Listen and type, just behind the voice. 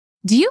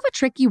Do you have a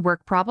tricky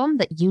work problem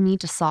that you need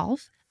to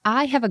solve?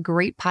 I have a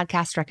great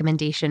podcast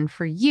recommendation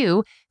for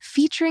you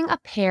featuring a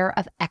pair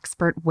of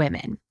expert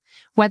women.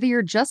 Whether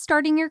you're just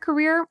starting your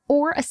career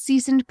or a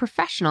seasoned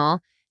professional,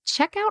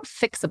 check out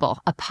Fixable,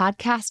 a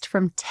podcast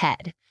from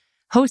TED.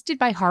 Hosted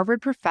by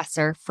Harvard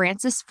professor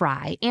Frances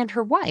Frei and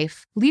her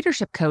wife,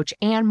 leadership coach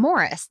Anne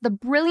Morris, the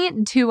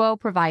brilliant duo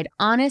provide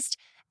honest,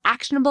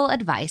 actionable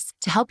advice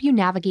to help you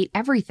navigate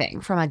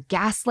everything from a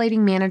gaslighting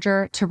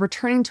manager to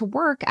returning to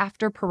work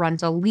after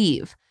parental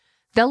leave.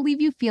 They'll leave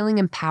you feeling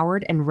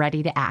empowered and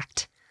ready to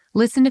act.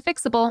 Listen to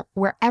Fixable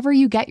wherever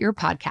you get your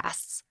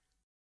podcasts.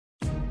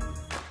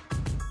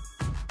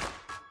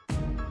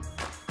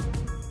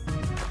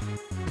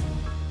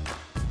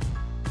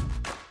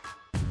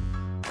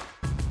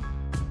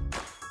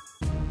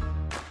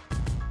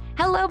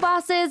 Hello,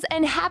 bosses,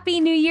 and happy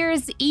New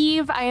Year's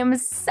Eve. I am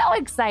so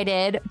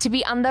excited to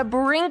be on the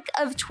brink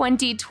of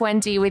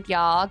 2020 with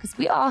y'all because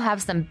we all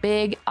have some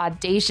big,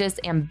 audacious,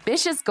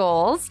 ambitious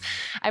goals.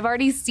 I've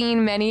already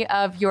seen many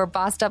of your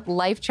Bossed Up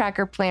Life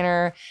Tracker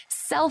Planner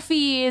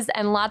selfies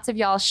and lots of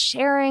y'all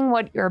sharing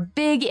what your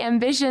big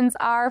ambitions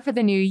are for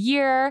the new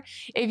year.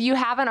 If you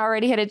haven't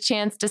already had a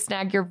chance to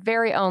snag your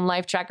very own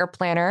Life Tracker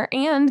Planner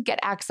and get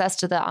access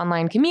to the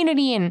online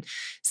community and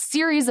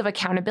series of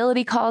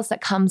accountability calls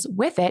that comes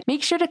with it,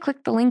 make sure to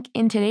click the link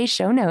in today's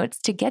show notes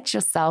to get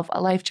yourself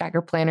a Life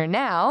Tracker Planner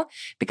now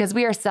because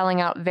we are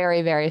selling out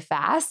very, very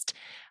fast.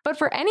 But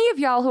for any of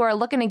y'all who are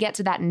looking to get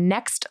to that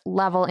next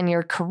level in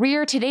your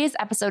career, today's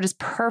episode is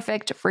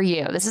perfect for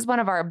you. This is one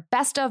of our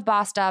best of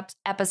Bossed Up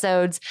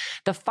episodes,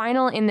 the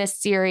final in this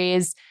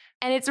series.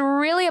 And it's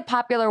really a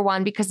popular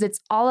one because it's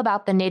all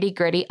about the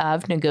nitty-gritty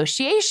of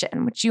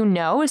negotiation, which you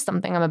know is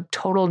something I'm a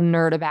total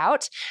nerd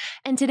about.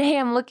 And today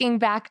I'm looking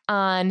back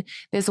on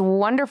this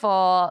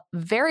wonderful,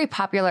 very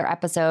popular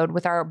episode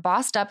with our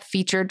Bossed Up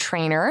featured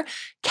trainer,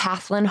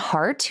 Kathleen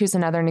Hart, who's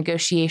another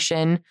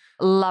negotiation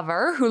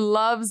lover who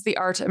loves the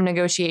art of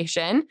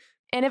negotiation.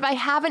 And if I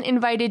haven't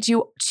invited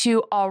you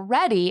to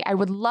already, I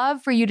would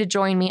love for you to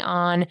join me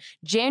on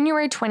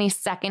January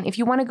 22nd. If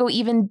you want to go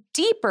even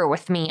deeper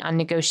with me on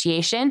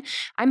negotiation,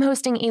 I'm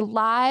hosting a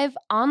live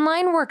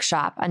online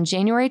workshop on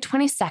January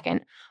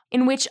 22nd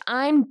in which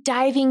I'm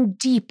diving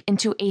deep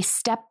into a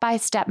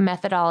step-by-step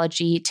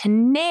methodology to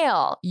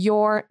nail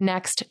your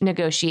next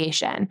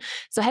negotiation.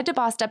 So head to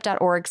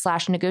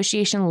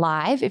bossedup.org/negotiation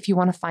live if you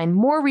want to find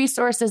more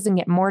resources and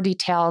get more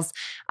details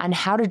on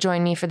how to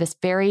join me for this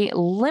very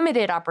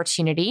limited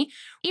opportunity.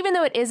 Even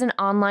though it is an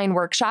online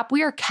workshop,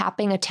 we are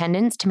capping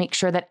attendance to make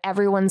sure that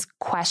everyone's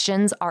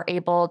questions are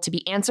able to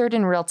be answered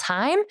in real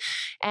time.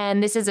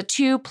 And this is a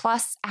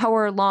 2+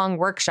 hour long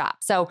workshop.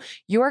 So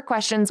your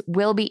questions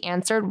will be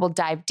answered. We'll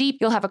dive deep.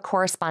 You'll have a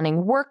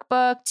corresponding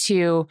workbook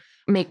to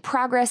make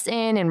progress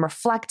in and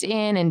reflect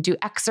in and do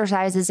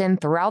exercises in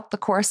throughout the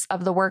course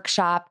of the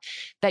workshop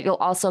that you'll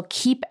also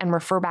keep and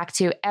refer back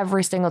to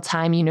every single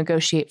time you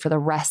negotiate for the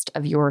rest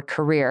of your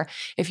career.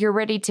 If you're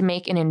ready to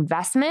make an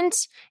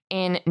investment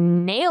in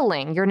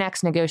nailing your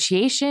next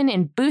negotiation,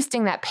 in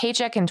boosting that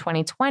paycheck in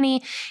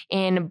 2020,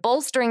 in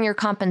bolstering your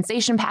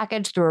compensation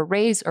package through a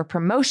raise or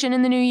promotion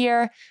in the new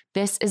year,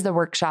 this is the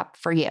workshop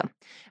for you.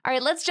 All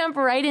right, let's jump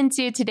right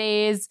into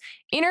today's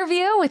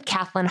interview with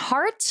Kathleen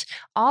Hart,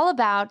 all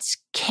about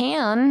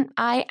Can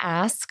I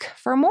Ask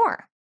for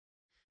More?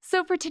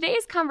 So for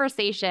today's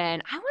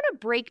conversation, I want to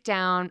break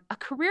down a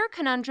career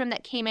conundrum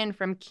that came in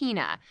from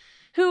Kina,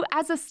 who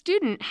as a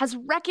student has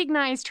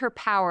recognized her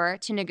power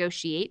to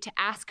negotiate, to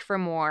ask for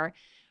more,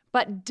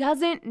 but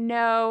doesn't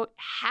know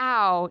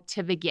how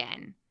to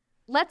begin.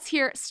 Let's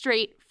hear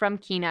straight from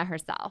Kina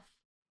herself.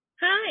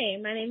 Hi,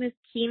 my name is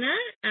Kina,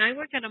 and I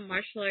work at a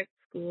martial arts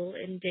school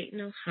in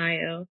Dayton,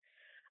 Ohio.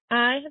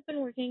 I have been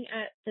working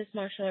at this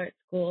martial arts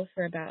school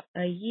for about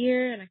a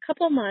year and a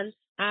couple months.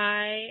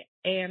 I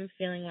am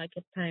feeling like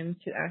it's time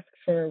to ask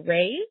for a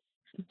raise,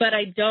 but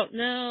I don't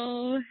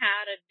know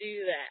how to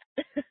do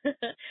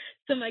that.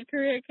 So my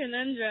career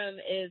conundrum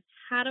is,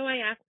 how do I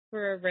ask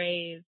for a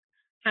raise?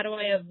 How do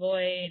I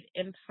avoid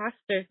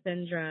imposter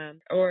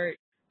syndrome or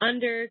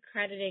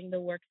undercrediting the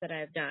work that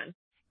I've done?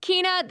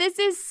 Kina, this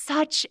is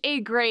such a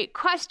great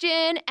question,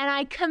 and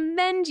I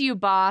commend you,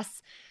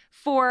 boss,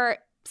 for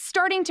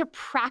starting to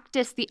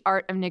practice the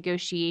art of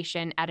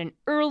negotiation at an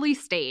early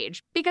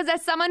stage. Because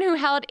as someone who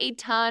held a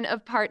ton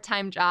of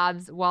part-time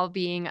jobs while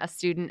being a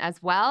student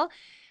as well,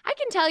 I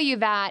can tell you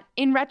that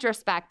in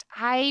retrospect,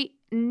 I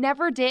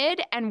never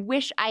did and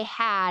wish I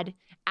had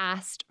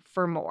asked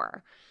for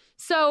more.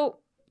 So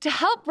to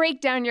help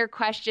break down your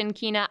question,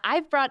 Kina,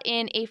 I've brought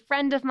in a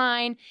friend of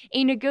mine,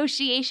 a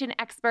negotiation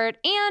expert,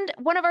 and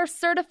one of our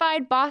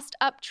certified Bossed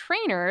Up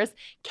trainers,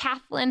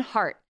 Kathleen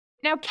Hart.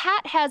 Now,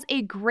 Kat has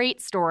a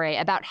great story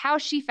about how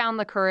she found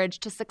the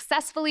courage to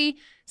successfully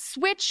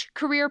switch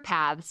career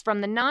paths from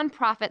the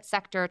nonprofit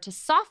sector to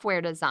software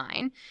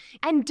design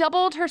and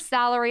doubled her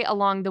salary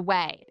along the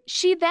way.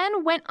 She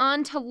then went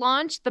on to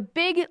launch the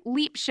Big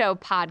Leap Show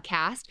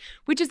podcast,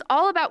 which is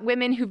all about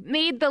women who've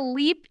made the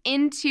leap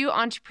into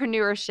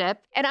entrepreneurship.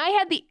 And I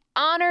had the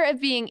honor of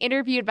being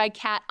interviewed by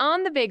Kat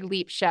on The Big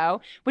Leap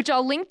Show, which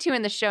I'll link to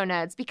in the show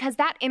notes, because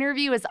that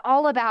interview is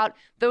all about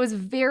those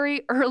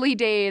very early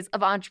days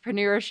of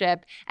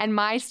entrepreneurship and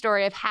my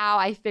story of how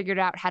I figured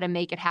out how to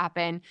make it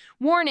happen.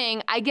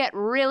 Warning, I get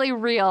really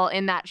real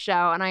in that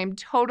show, and I am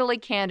totally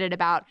candid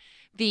about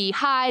the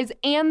highs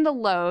and the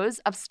lows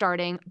of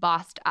starting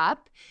Bossed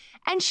Up.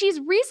 And she's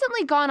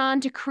recently gone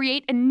on to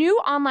create a new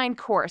online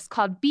course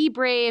called Be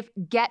Brave,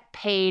 Get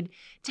Paid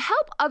to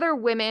help other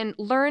women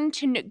learn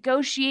to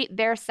negotiate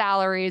their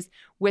salaries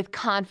with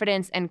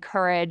confidence and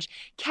courage.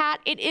 Kat,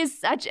 it is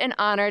such an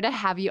honor to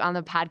have you on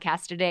the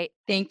podcast today.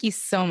 Thank you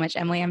so much,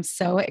 Emily. I'm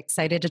so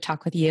excited to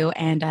talk with you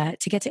and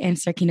to get to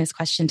answer Keena's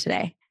question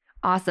today.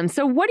 Awesome.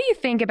 So what do you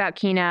think about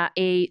Keena,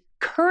 a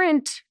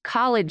current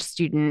college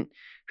student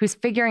who's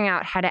figuring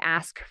out how to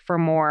ask for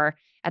more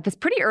at this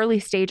pretty early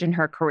stage in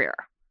her career?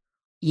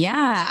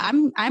 Yeah,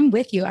 I'm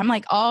with you. I'm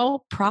like,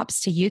 all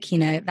props to you,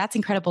 Keena. That's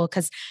incredible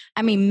because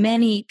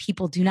many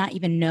people do not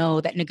even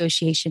know that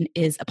negotiation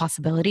is a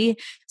possibility.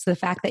 So the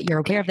fact that you're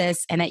aware of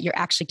this and that you're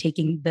actually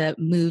taking the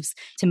moves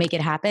to make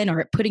it happen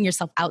or putting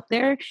yourself out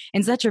there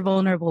in such a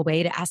vulnerable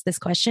way to ask this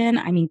question,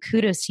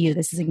 kudos to you.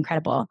 This is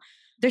incredible.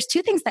 There's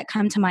two things that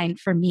come to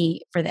mind for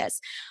me for this.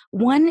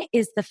 One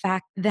is the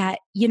fact that,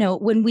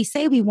 when we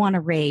say we want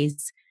to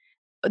raise,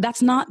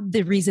 that's not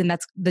the reason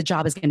that's the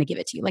job is going to give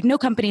it to you. Like no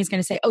company is going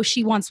to say, oh,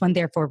 she wants one,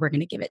 therefore we're going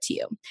to give it to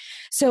you.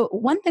 So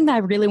one thing that I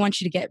really want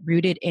you to get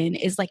rooted in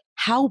is like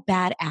how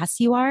badass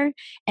you are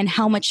and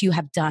how much you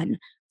have done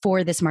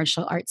for this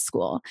martial arts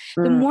school.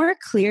 The more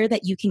clear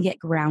that you can get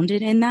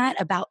grounded in that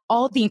about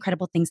all the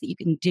incredible things that you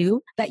can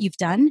do, that you've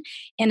done,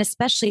 and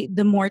especially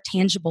the more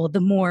tangible,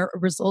 the more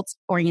results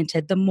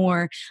oriented, the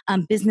more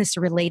business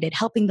related,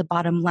 helping the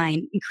bottom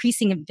line,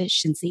 increasing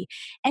efficiency,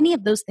 any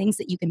of those things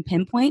that you can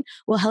pinpoint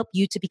will help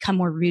you to become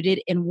more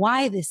rooted in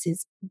why this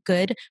is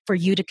good for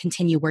you to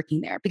continue working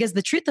there. Because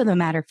the truth of the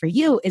matter for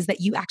you is that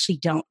you actually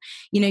don't.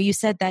 You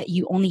said that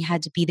you only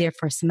had to be there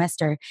for a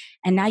semester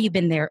and now you've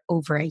been there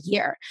over a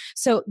year.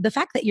 So the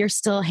fact that you're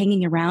still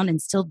hanging around and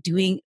still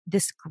doing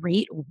this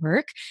great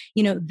work,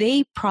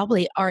 they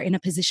probably are in a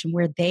position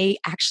where they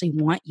actually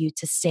want you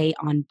to stay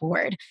on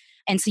board.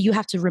 And so you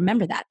have to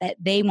remember that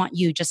they want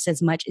you just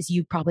as much as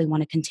you probably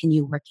want to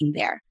continue working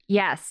there.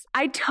 Yes,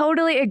 I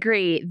totally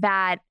agree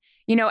that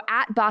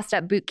at Bossed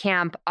Up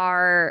Bootcamp,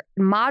 our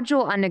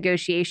module on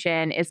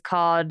negotiation is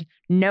called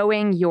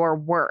Knowing Your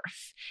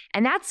Worth.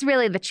 And that's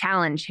really the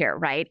challenge here,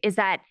 right? Is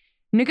that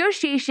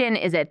negotiation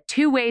is a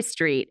two-way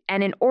street.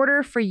 And in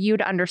order for you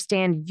to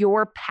understand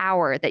your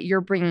power that you're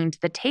bringing to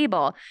the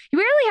table, you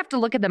really have to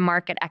look at the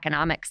market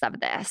economics of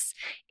this.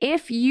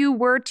 If you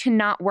were to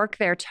not work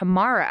there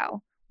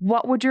tomorrow,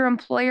 what would your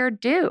employer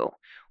do?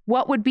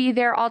 What would be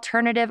their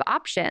alternative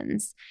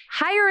options?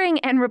 Hiring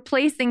and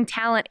replacing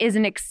talent is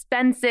an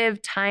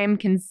expensive,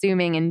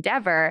 time-consuming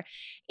endeavor,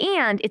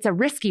 and it's a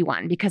risky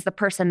one because the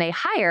person they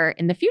hire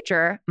in the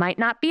future might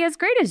not be as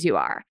great as you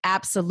are.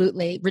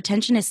 Absolutely.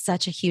 Retention is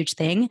such a huge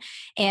thing.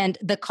 And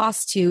the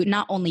cost to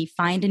not only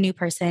find a new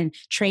person,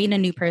 train a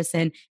new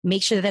person,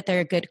 make sure that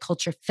they're a good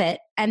culture fit.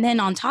 And then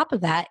on top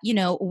of that,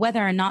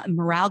 whether or not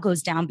morale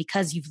goes down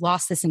because you've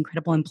lost this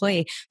incredible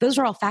employee, those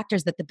are all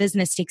factors that the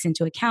business takes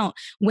into account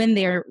when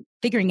they're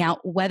figuring out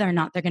whether or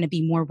not they're going to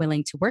be more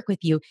willing to work with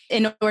you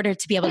in order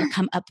to be able to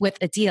come up with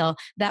a deal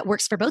that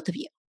works for both of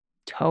you.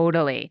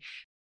 Totally.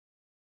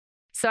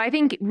 So I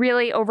think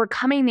really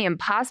overcoming the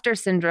imposter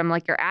syndrome,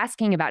 like you're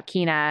asking about,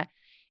 Keena,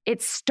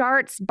 it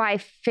starts by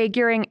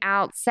figuring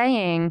out,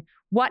 saying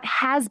what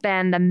has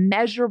been the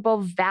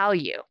measurable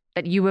value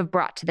that you have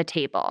brought to the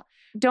table.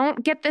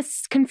 Don't get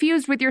this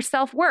confused with your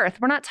self-worth.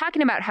 We're not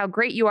talking about how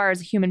great you are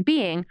as a human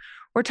being.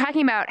 We're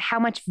talking about how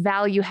much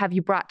value have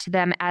you brought to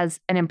them as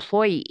an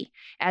employee,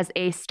 as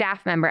a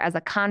staff member, as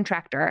a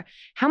contractor.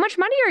 How much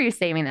money are you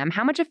saving them?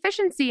 How much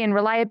efficiency and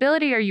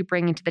reliability are you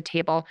bringing to the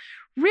table?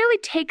 Really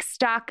take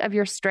stock of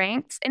your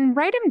strengths and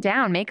write them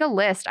down. Make a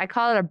list. I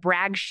call it a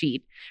brag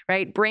sheet,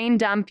 right? Brain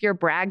dump your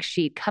brag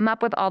sheet. Come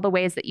up with all the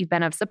ways that you've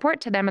been of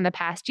support to them in the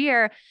past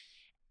year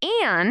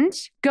and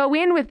go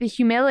in with the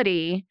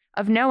humility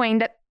of knowing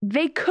that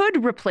they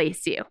could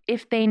replace you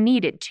if they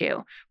needed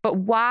to, but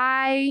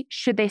why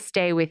should they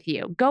stay with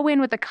you? Go in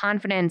with the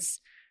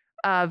confidence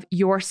of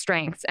your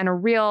strengths and a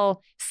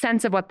real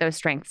sense of what those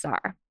strengths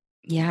are.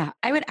 Yeah,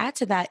 I would add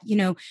to that,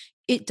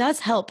 it does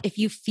help if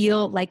you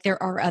feel like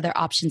there are other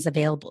options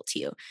available to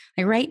you.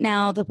 Like right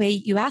now, the way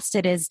you asked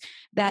it is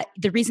that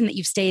the reason that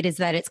you've stayed is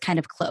that it's kind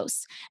of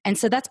close. And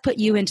so that's put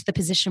you into the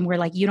position where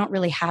like you don't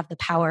really have the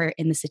power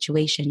in the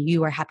situation.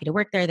 You are happy to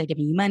work there, they're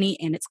giving you money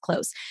and it's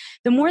close.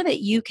 The more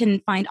that you can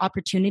find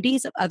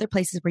opportunities of other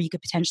places where you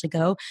could potentially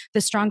go,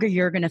 the stronger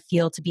you're going to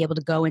feel to be able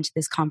to go into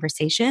this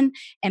conversation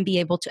and be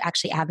able to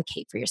actually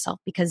advocate for yourself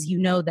because you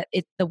know that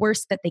the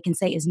worst that they can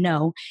say is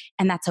no,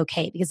 and that's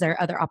okay because there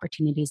are other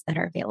opportunities that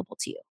are available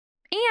to you.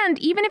 And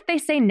even if they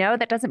say no,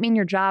 that doesn't mean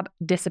your job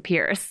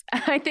disappears.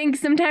 I think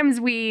sometimes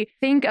we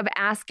think of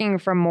asking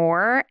for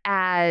more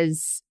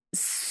as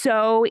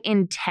so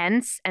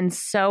intense and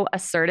so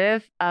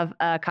assertive of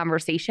a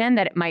conversation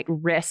that it might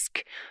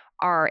risk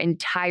our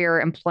entire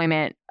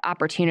employment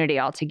opportunity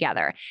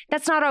altogether.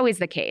 That's not always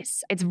the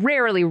case. It's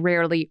rarely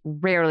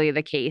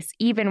the case.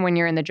 Even when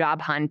you're in the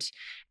job hunt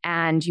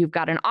and you've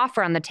got an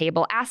offer on the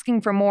table,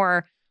 asking for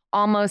more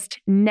almost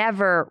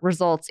never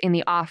results in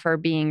the offer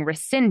being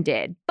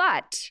rescinded.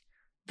 But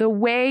the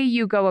way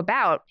you go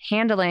about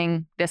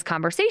handling this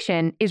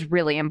conversation is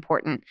really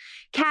important.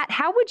 Kat,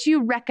 how would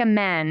you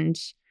recommend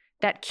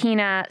that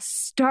Kina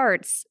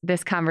starts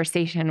this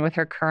conversation with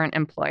her current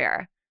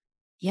employer?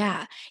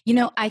 Yeah.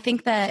 I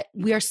think that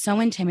we are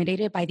so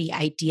intimidated by the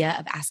idea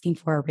of asking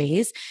for a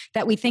raise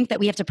that we think that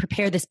we have to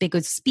prepare this big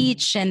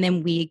speech and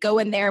then we go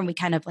in there and we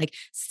kind of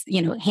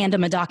hand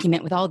them a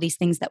document with all these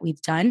things that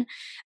we've done.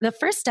 The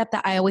first step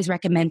that I always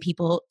recommend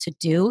people to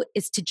do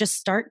is to just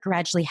start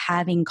gradually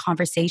having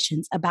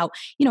conversations about,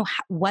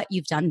 what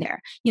you've done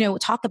there.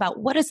 Talk about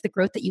what is the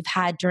growth that you've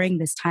had during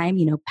this time,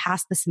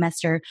 past the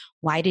semester.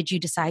 Why did you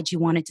decide you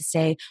wanted to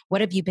stay?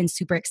 What have you been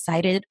super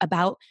excited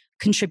about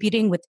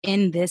contributing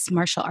within this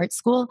martial arts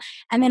school?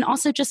 And then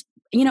also just,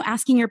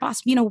 asking your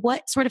boss,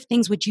 what sort of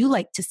things would you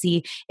like to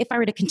see if I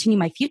were to continue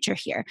my future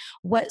here?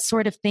 What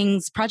sort of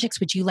projects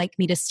would you like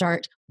me to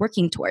start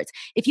working towards?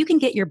 If you can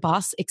get your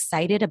boss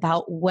excited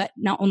about what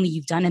not only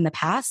you've done in the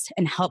past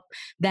and help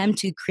them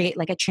to create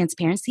like a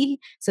transparency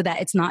so that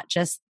it's not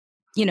just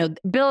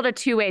build a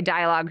two-way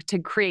dialogue to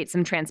create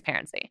some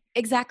transparency.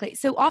 Exactly.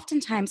 So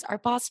oftentimes our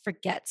boss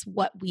forgets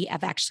what we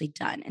have actually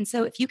done. And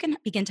so if you can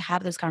begin to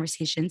have those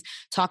conversations,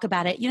 talk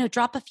about it,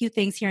 drop a few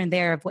things here and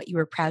there of what you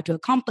were proud to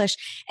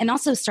accomplish, and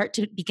also start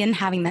to begin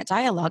having that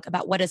dialogue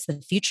about what does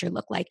the future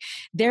look like.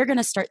 They're going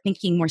to start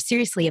thinking more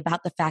seriously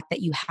about the fact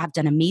that you have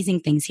done amazing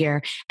things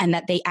here and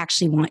that they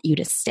actually want you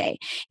to stay.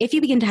 If you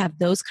begin to have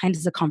those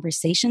kinds of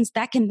conversations,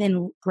 that can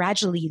then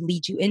gradually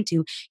lead you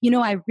into,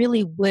 I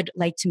really would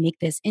like to make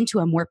this into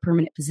a more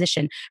permanent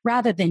position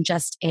rather than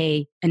just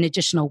an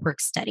additional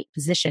work study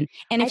position.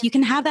 And if you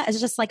can have that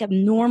as just like a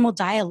normal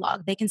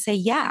dialogue, they can say,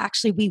 yeah,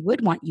 actually, we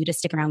would want you to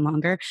stick around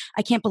longer.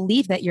 I can't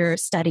believe that your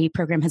study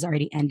program has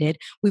already ended.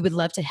 We would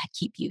love to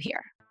keep you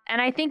here.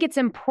 And I think it's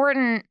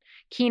important,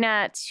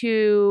 Kina,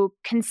 to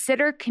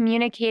consider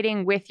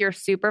communicating with your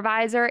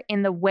supervisor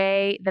in the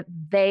way that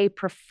they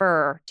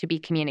prefer to be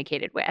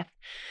communicated with.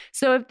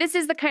 So if this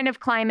is the kind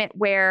of climate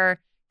where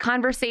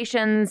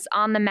conversations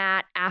on the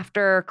mat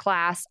after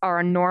class are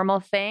a normal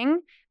thing,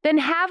 then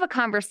have a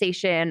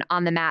conversation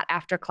on the mat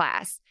after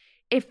class.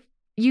 If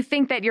you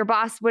think that your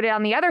boss would,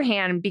 on the other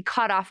hand, be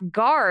caught off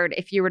guard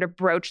if you were to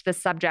broach the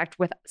subject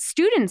with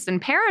students and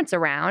parents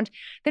around,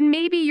 then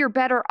maybe you're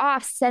better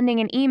off sending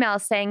an email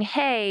saying,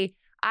 hey,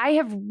 I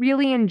have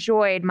really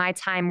enjoyed my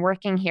time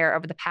working here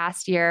over the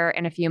past year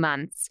and a few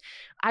months.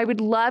 I would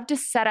love to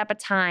set up a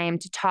time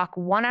to talk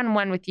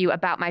one-on-one with you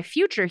about my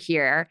future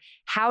here.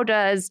 How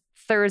does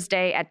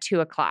Thursday at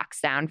 2:00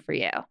 sound for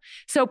you?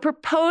 So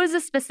propose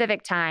a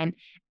specific time.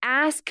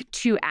 Ask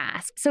to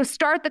ask. So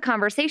start the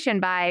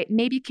conversation by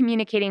maybe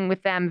communicating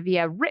with them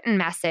via written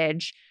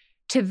message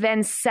to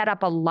then set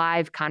up a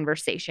live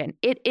conversation.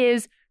 It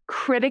is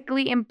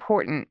critically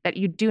important that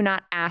you do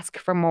not ask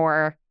for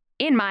more,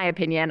 in my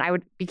opinion. I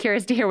would be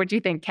curious to hear what you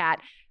think, Kat,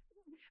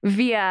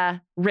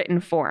 via written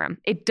form.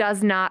 It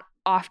does not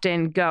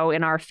often go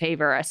in our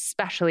favor,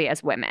 especially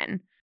as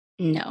women.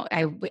 No,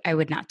 I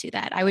would not do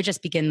that. I would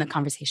just begin the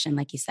conversation,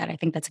 like you said. I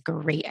think that's a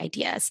great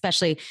idea,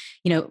 especially,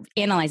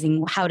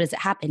 analyzing how does it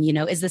happen?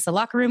 Is this a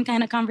locker room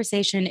kind of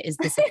conversation? Is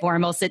this a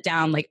formal sit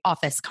down, like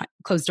office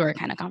closed door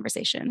kind of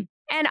conversation?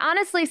 And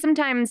honestly,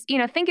 sometimes,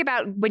 think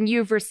about when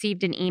you've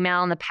received an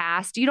email in the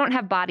past, you don't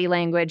have body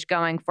language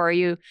going for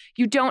you.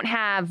 You don't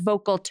have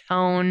vocal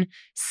tone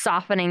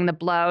softening the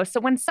blow.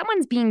 So when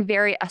someone's being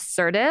very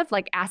assertive,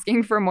 like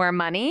asking for more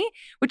money,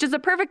 which is a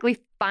perfectly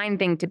fine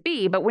thing to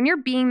be, but when you're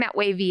being that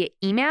way via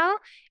email,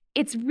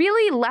 it's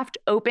really left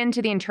open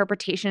to the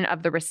interpretation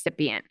of the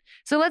recipient.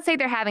 So let's say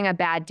they're having a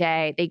bad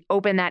day. They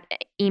open that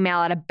email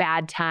at a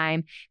bad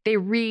time. They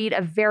read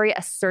a very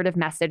assertive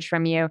message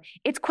from you.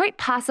 It's quite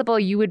possible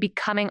you would be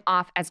coming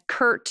off as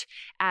curt,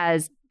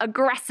 as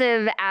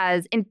aggressive,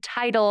 as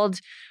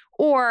entitled,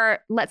 or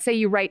let's say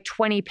you write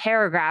 20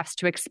 paragraphs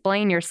to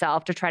explain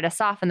yourself to try to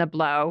soften the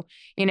blow.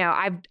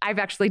 I've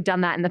actually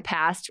done that in the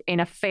past in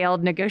a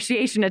failed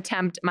negotiation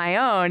attempt, my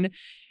own.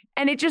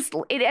 And it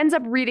ends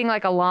up reading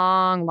like a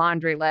long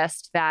laundry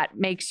list that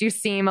makes you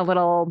seem a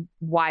little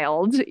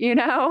wild,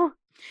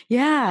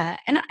 Yeah.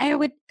 And I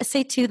would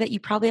say too that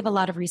you probably have a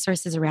lot of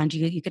resources around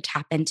you could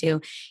tap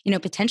into.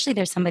 Potentially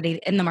there's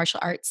somebody in the martial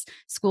arts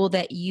school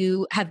that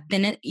you have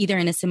been either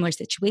in a similar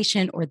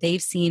situation or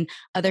they've seen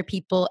other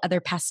people,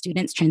 other past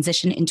students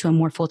transition into a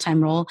more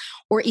full-time role,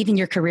 or even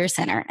your career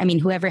center. I mean,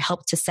 whoever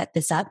helped to set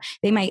this up,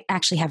 they might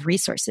actually have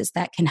resources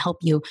that can help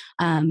you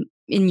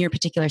in your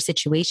particular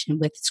situation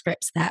with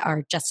scripts that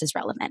are just as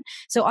relevant.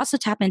 So also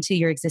tap into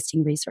your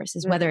existing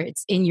resources, whether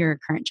it's in your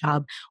current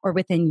job or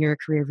within your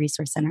career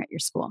resource center at your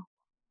school.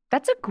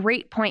 That's a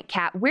great point,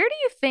 Kat. Where do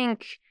you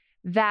think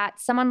that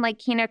someone like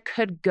Kina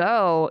could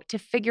go to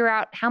figure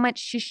out how much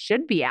she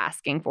should be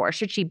asking for?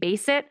 Should she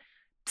base it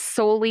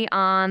solely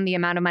on the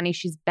amount of money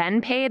she's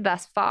been paid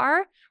thus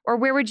far? Or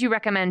where would you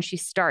recommend she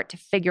start to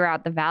figure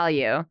out the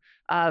value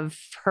of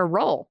her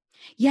role?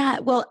 Yeah,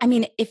 well, I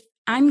mean, if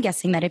I'm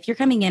guessing that if you're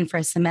coming in for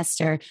a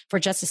semester for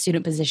just a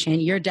student position,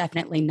 you're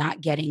definitely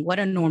not getting what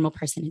a normal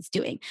person is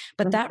doing.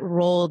 But that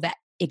role that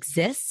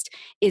exists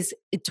is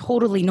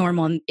totally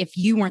normal. And if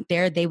you weren't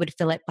there, they would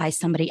fill it by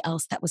somebody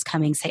else that was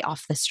coming, say,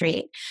 off the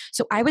street.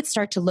 So I would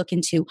start to look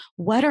into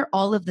what are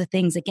all of the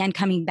things, again,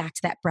 coming back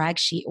to that brag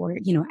sheet or,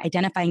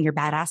 identifying your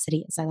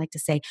badassity, as I like to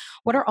say,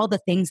 what are all the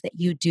things that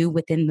you do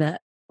within the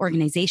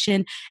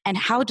organization, and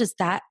how does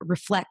that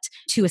reflect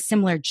to a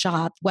similar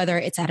job, whether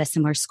it's at a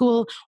similar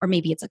school or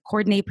maybe it's a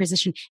coordinator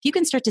position. You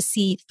can start to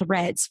see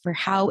threads for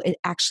how it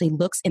actually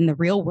looks in the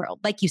real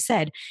world. Like you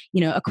said,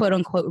 a quote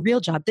unquote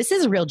real job. This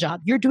is a real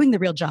job. You're doing the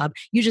real job.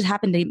 You just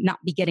happen to not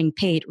be getting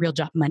paid real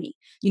job money.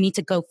 You need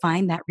to go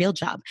find that real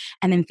job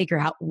and then figure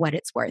out what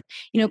it's worth.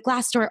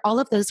 Glassdoor, all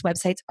of those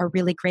websites are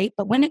really great.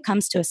 But when it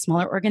comes to a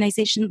smaller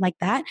organization like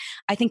that,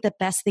 I think the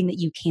best thing that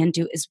you can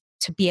do is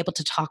to be able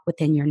to talk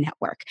within your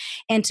network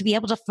and to be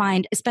able to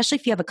find, especially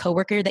if you have a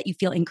coworker that you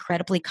feel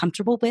incredibly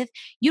comfortable with,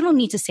 you don't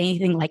need to say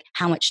anything like,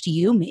 how much do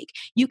you make?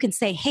 You can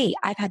say, hey,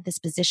 I've had this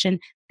position.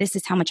 This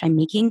is how much I'm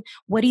making.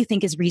 What do you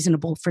think is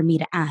reasonable for me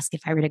to ask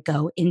if I were to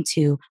go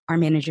into our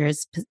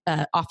manager's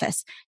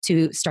office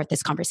to start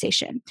this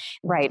conversation?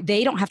 Right.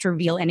 They don't have to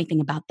reveal anything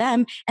about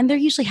them. And they're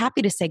usually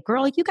happy to say,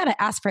 girl, you got to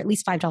ask for at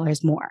least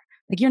 $5 more.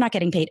 Like, you're not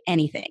getting paid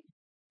anything.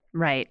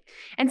 Right.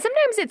 And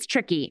sometimes it's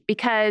tricky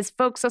because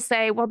folks will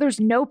say, well, there's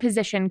no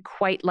position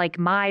quite like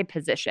my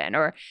position,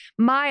 or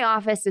my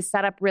office is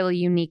set up really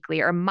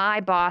uniquely, or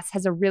my boss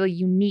has a really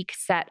unique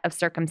set of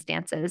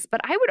circumstances. But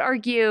I would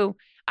argue,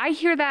 I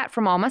hear that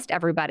from almost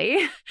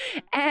everybody.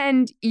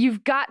 And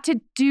you've got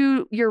to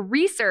do your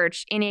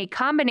research in a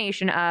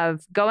combination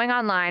of going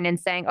online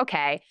and saying,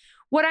 okay,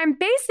 what I'm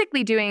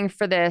basically doing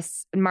for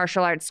this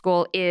martial arts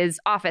school is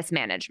office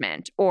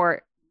management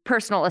or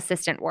personal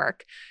assistant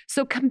work.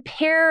 So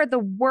compare the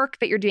work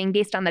that you're doing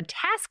based on the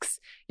tasks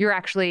you're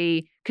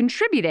actually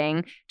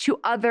contributing to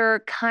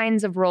other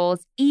kinds of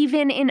roles,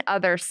 even in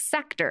other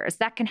sectors.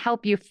 That can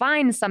help you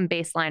find some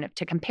baseline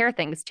to compare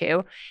things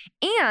to.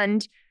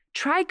 And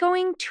try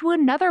going to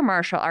another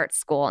martial arts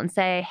school and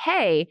say,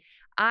 hey,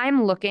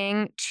 I'm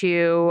looking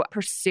to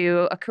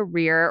pursue a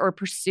career or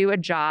pursue a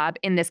job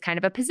in this kind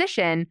of a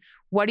position.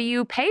 What do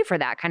you pay for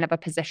that kind of a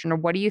position? Or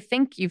what do you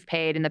think you've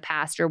paid in the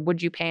past? Or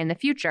would you pay in the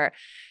future?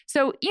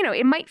 So,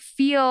 it might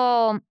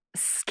feel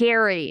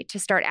scary to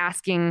start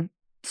asking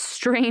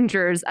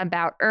strangers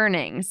about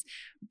earnings,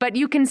 but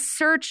you can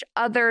search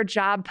other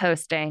job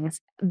postings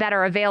that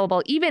are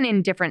available even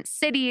in different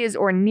cities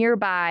or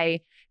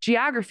nearby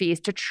geographies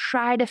to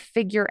try to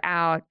figure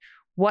out,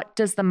 what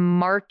does the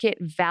market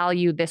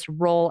value this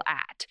role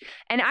at?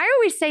 And I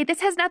always say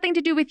this has nothing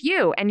to do with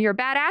you and your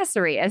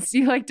badassery, as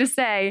you like to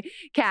say,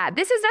 Kat.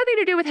 This has nothing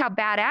to do with how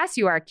badass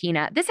you are,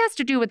 Kina. This has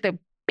to do with the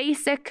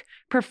basic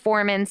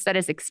performance that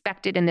is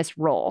expected in this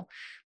role.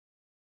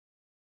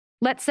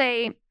 Let's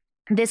say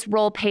this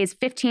role pays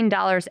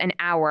 $15 an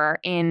hour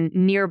in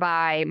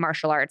nearby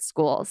martial arts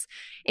schools.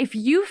 If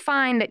you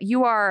find that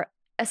you are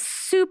a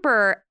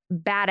super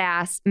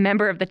badass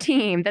member of the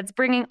team that's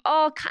bringing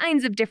all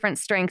kinds of different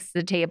strengths to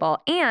the table,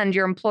 and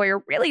your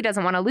employer really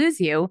doesn't want to lose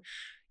you,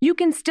 you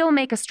can still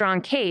make a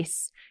strong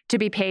case to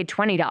be paid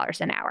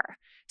 $20 an hour.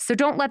 So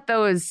don't let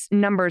those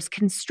numbers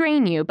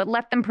constrain you, but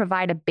let them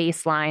provide a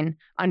baseline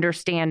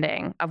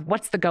understanding of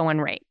what's the going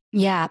rate.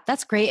 Yeah,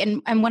 that's great.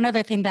 And one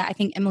other thing that I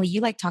think, Emily, you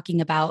like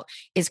talking about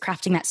is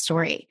crafting that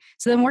story.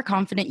 So the more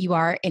confident you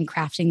are in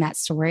crafting that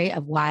story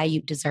of why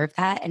you deserve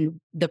that,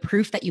 and the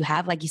proof that you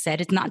have, like you said,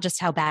 it's not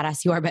just how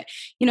badass you are, but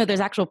there's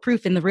actual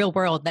proof in the real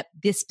world that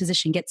this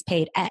position gets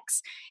paid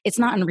X. It's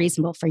not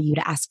unreasonable for you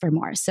to ask for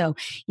more. So,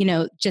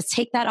 just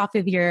take that off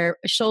of your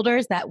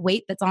shoulders, that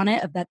weight that's on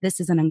it of that this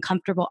is an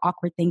uncomfortable,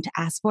 awkward thing to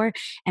ask for,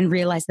 and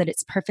realize that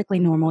it's perfectly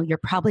normal. You're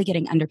probably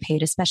getting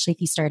underpaid, especially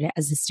if you started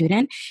as a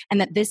student,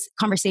 and that this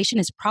conversation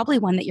is probably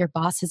one that your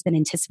boss has been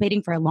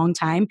anticipating for a long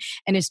time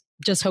and is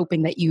just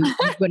hoping that you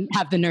wouldn't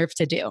have the nerve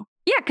to do.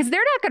 Yeah, because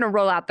they're not going to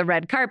roll out the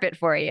red carpet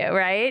for you,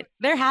 right?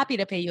 They're happy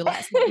to pay you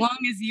less as long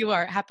as you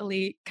are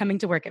happily coming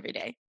to work every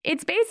day.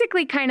 It's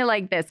basically kind of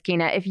like this,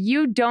 Kina. If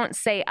you don't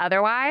say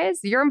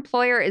otherwise, your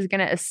employer is going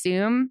to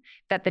assume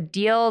that the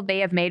deal they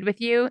have made with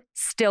you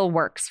still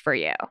works for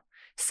you.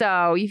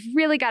 So you've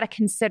really got to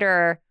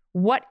consider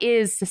what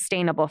is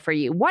sustainable for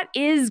you? What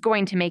is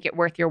going to make it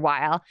worth your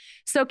while?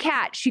 So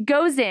Kat, she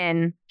goes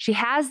in, she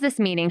has this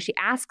meeting, she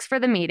asks for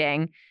the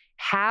meeting.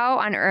 How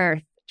on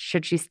earth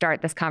should she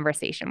start this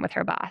conversation with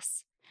her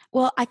boss?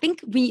 Well, I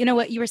think you know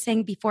what you were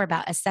saying before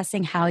about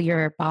assessing how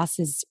your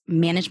boss's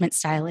management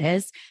style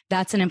is.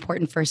 That's an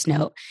important first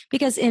note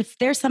because if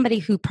there's somebody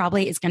who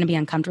probably is going to be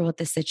uncomfortable with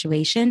this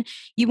situation,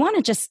 you want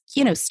to just,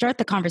 start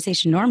the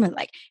conversation normally,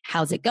 like,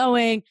 how's it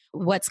going?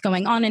 What's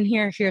going on in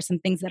here? Here are some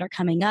things that are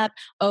coming up.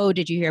 Oh,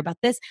 did you hear about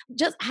this?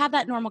 Just have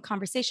that normal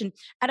conversation.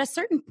 At a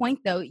certain point,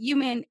 though,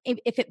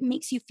 if it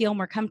makes you feel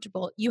more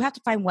comfortable, you have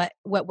to find what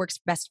works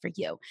best for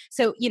you.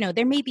 So,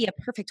 there may be a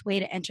perfect way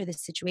to enter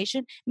this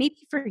situation. Maybe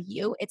for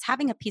you, it's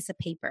having a piece of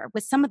paper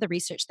with some of the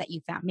research that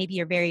you found. Maybe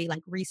you're very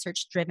like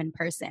research driven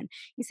person.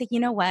 You say, you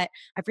know what?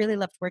 I've really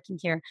loved working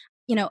here.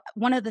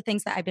 One of the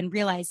things that I've been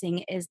realizing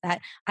is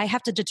that I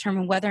have to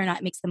determine whether or not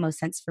it makes the most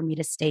sense for me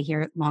to stay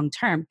here long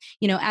term.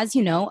 As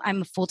you know,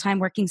 I'm a full-time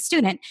working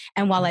student.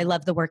 And while I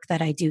love the work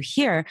that I do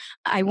here,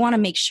 I want to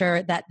make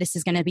sure that this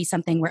is going to be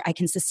something where I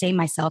can sustain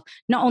myself,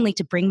 not only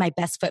to bring my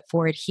best foot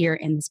forward here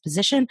in this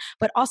position,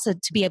 but also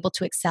to be able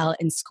to excel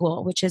in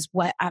school, which is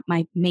what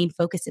my main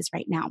focus is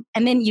right now.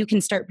 And then you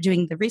can start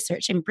doing the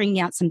research and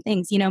bringing out some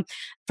things,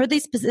 for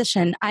this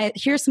position,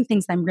 here are some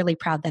things I'm really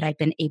proud that I've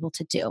been able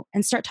to do,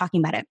 and start talking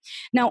about it.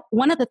 Now,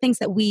 one of the things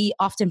that we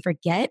often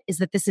forget is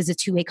that this is a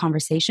two-way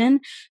conversation.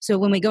 So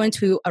when we go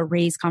into a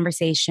raise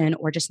conversation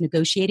or just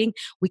negotiating,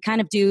 we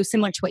kind of do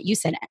similar to what you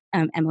said,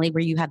 Emily,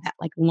 where you have that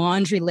like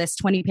laundry list,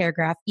 20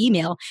 paragraph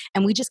email,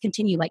 and we just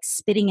continue like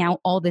spitting out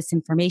all this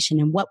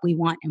information and what we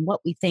want and what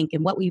we think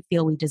and what we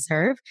feel we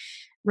deserve.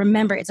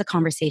 Remember, it's a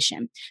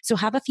conversation. So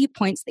have a few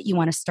points that you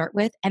want to start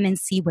with and then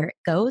see where it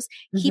goes.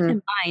 Mm-hmm. Keep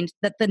in mind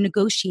that the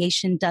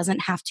negotiation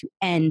doesn't have to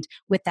end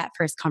with that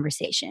first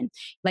conversation.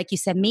 Like you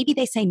said, maybe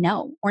they say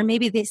no, or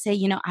maybe they say,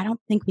 I don't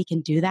think we can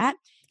do that.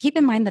 Keep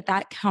in mind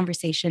that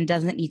conversation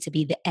doesn't need to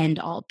be the end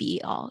all be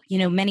all.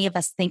 Many of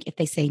us think if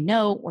they say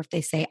no, or if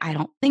they say, I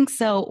don't think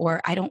so, or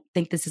I don't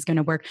think this is going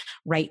to work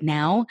right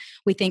now,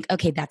 we think,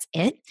 okay, that's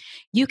it.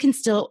 You can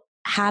still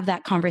have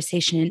that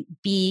conversation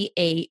be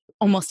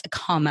almost a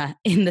comma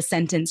in the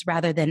sentence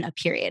rather than a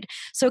period.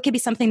 So it could be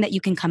something that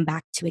you can come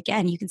back to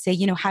again. You can say,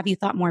 have you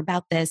thought more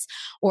about this?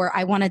 Or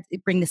I want to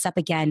bring this up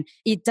again.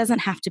 It doesn't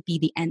have to be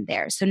the end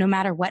there. So no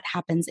matter what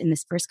happens in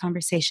this first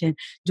conversation,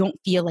 don't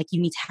feel like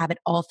you need to have it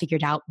all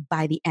figured out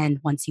by the end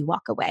once you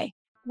walk away.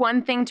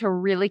 One thing to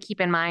really keep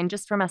in mind,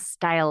 just from a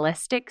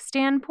stylistic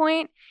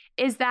standpoint,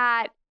 is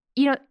that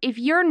if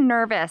you're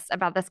nervous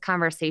about this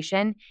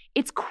conversation,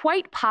 it's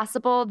quite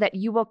possible that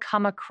you will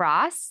come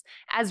across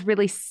as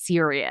really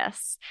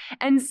serious.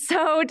 And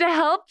so to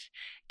help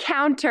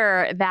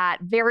counter that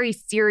very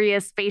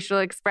serious facial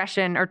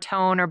expression or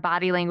tone or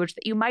body language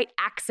that you might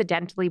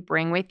accidentally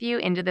bring with you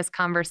into this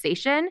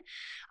conversation,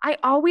 I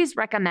always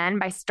recommend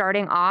by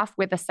starting off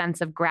with a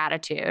sense of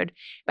gratitude,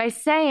 by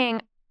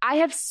saying, I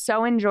have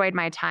so enjoyed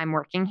my time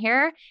working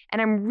here,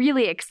 and I'm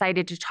really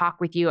excited to talk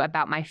with you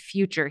about my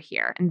future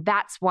here. And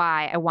that's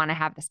why I want to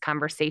have this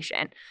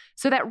conversation.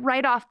 So that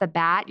right off the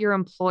bat, your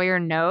employer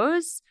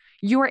knows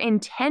your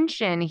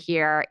intention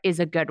here is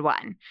a good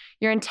one.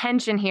 Your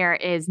intention here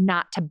is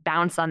not to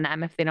bounce on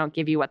them if they don't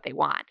give you what they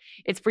want.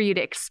 It's for you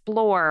to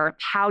explore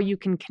how you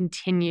can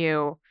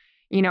continue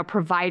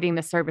providing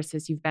the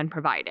services you've been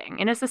providing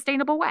in a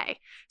sustainable way.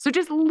 So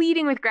just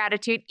leading with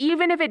gratitude,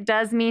 even if it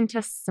does mean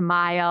to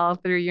smile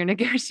through your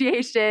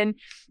negotiation.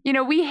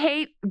 We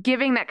hate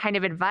giving that kind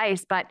of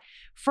advice, but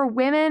for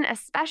women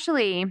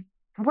especially,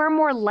 we're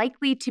more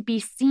likely to be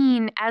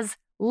seen as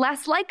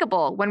less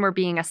likable when we're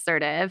being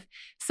assertive.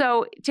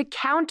 So to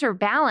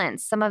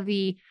counterbalance some of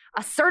the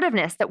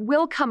assertiveness that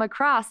will come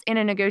across in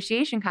a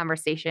negotiation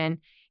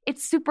conversation,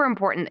 it's super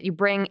important that you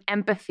bring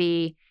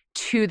empathy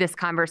to this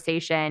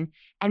conversation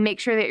and make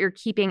sure that you're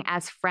keeping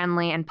as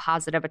friendly and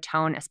positive a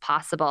tone as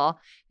possible.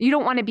 You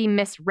don't want to be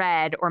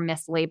misread or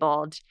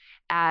mislabeled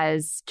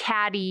as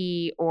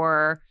catty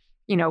or,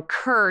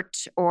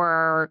 curt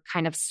or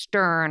kind of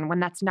stern when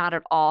that's not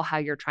at all how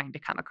you're trying to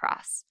come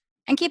across.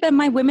 And keep in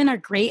mind, women are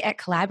great at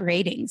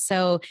collaborating.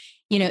 So,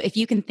 if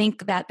you can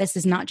think that this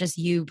is not just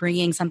you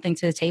bringing something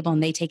to the table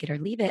and they take it or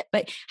leave it,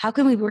 but how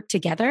can we work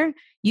together?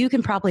 You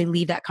can probably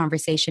leave that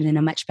conversation in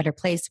a much better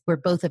place where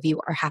both of you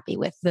are happy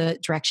with the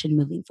direction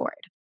moving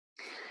forward.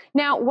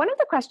 Now, one of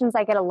the questions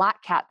I get a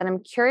lot, Kat, that I'm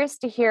curious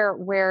to hear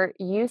where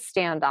you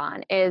stand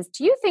on is,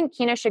 do you think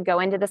Kina should go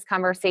into this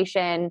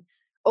conversation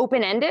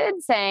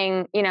open-ended,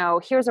 saying,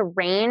 here's a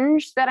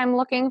range that I'm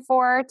looking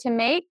for to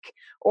make,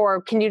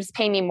 or can you just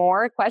pay me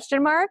more, ?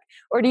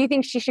 Or do you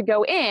think she should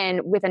go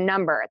in with a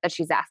number that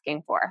she's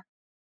asking for?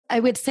 I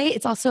would say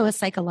it's also a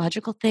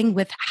psychological thing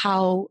with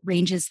how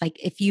ranges, like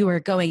if you are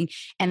going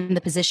and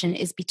the position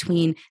is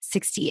between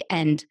 60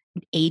 and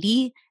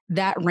 80,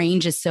 that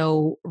range is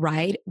so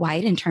wide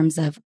in terms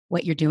of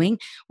what you're doing.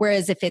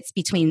 Whereas if it's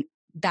between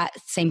that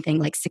same thing,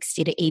 like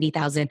 60 to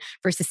 80,000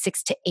 versus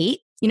 6 to 8,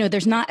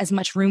 there's not as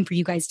much room for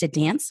you guys to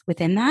dance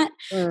within that.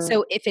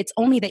 So if it's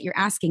only that you're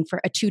asking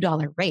for a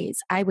 $2 raise,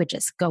 I would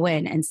just go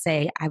in and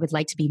say, I would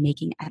like to be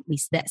making at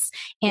least this.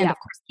 And of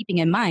course, keeping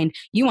in mind,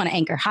 you want to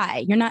anchor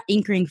high. You're not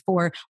anchoring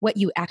for what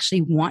you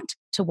actually want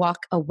to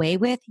walk away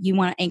with. You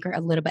want to anchor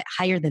a little bit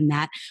higher than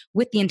that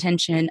with the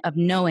intention of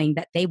knowing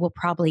that they will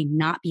probably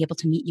not be able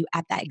to meet you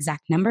at that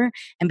exact number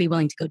and be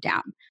willing to go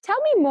down. Tell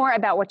me more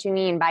about what you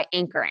mean by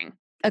anchoring.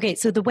 Okay,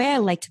 so the way I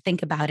like to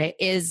think about it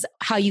is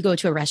how you go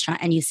to a restaurant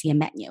and you see a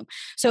menu.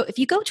 So if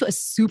you go to a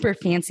super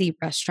fancy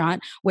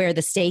restaurant where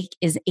the steak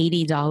is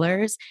 $80,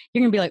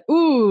 you're gonna be like,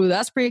 ooh,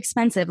 that's pretty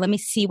expensive. Let me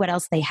see what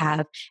else they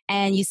have.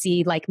 And you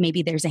see like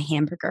maybe there's a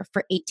hamburger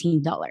for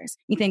 $18.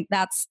 You think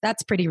that's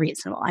pretty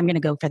reasonable. I'm gonna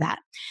go for that.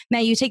 Now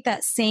you take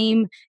that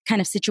same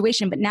kind of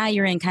situation, but now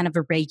you're in kind of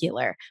a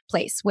regular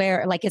place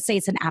where like let's say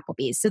it's an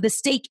Applebee's. So the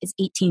steak is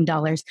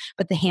 $18,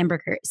 but the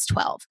hamburger is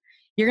 $12.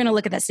 You're going to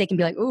look at that steak and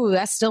be like, ooh,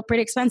 that's still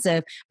pretty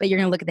expensive. But you're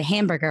going to look at the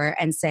hamburger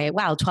and say,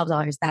 wow,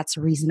 $12, that's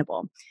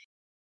reasonable.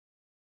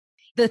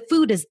 The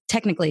food is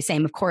technically the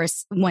same. Of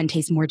course, one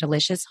tastes more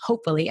delicious,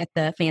 hopefully, at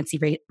the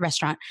fancy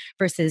restaurant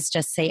versus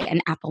just, say,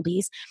 an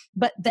Applebee's.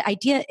 But the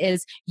idea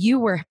is you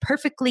were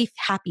perfectly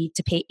happy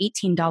to pay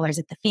 $18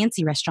 at the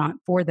fancy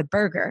restaurant for the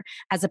burger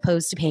as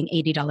opposed to paying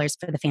 $80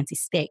 for the fancy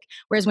steak.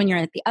 Whereas when you're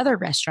at the other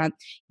restaurant,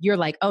 you're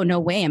like, oh,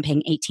 no way I'm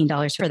paying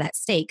 $18 for that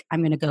steak.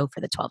 I'm going to go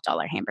for the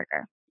 $12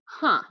 hamburger.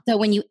 So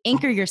when you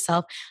anchor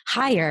yourself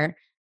higher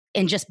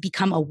and just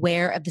become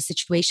aware of the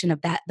situation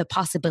of that, the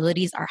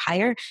possibilities are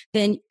higher,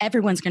 then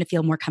everyone's going to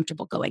feel more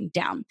comfortable going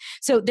down.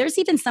 So there's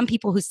even some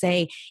people who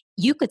say,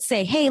 you could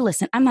say, hey,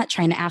 listen, I'm not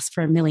trying to ask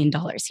for $1 million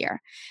here.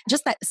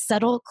 Just that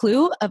subtle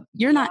clue of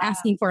you're not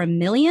asking for $1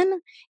 million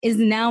is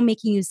now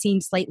making you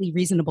seem slightly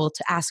reasonable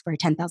to ask for a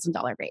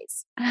 $10,000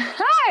 raise.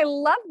 I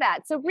love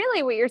that. So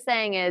really what you're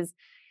saying is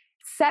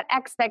set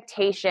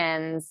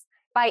expectations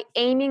by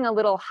aiming a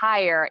little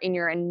higher in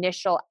your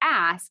initial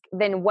ask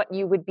than what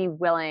you would be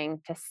willing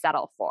to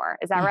settle for.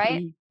 Is that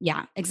right?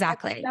 Yeah,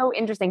 exactly. That's so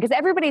interesting because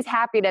everybody's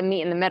happy to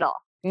meet in the middle,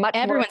 much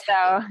more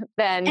so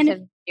than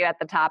to you at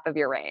the top of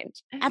your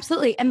range.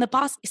 Absolutely. And the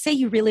boss, say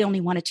you really only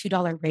want a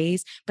 $2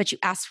 raise, but you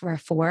ask for a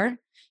 $4.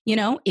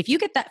 If you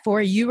get that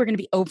 $4, you are going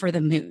to be over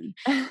the moon.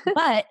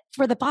 But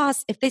for the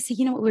boss, if they say,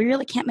 we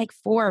really can't make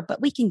 $4,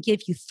 but we can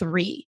give you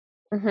 $3,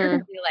 you're going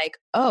to be like,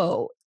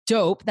 oh,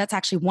 dope. That's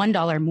actually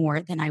 $1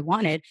 more than I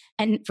wanted.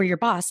 And for your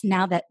boss,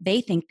 now that they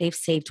think they've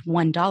saved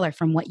 $1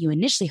 from what you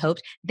initially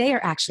hoped, they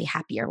are actually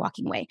happier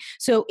walking away.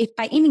 So if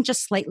by aiming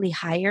just slightly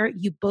higher,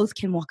 you both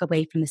can walk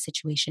away from the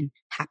situation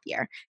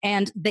happier.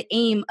 And the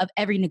aim of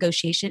every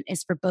negotiation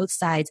is for both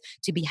sides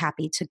to be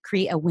happy, to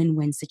create a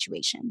win-win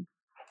situation.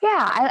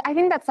 Yeah, I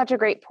think that's such a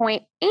great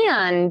point.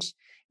 And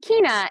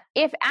Kina,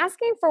 if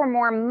asking for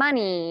more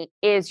money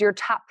is your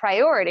top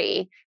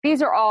priority,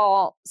 these are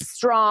all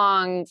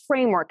strong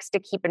frameworks to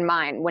keep in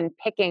mind when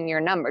picking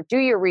your number. Do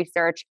your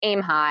research,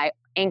 aim high,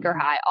 anchor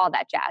high, all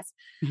that jazz.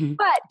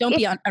 But don't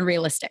be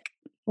unrealistic.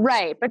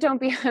 Right, but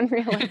don't be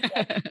unrealistic.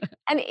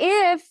 And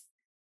if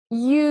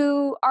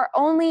you are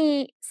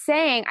only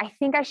saying, I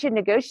think I should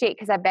negotiate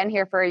because I've been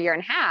here for 1.5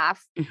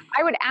 years,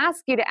 I would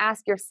ask you to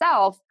ask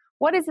yourself,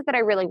 what is it that I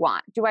really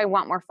want? Do I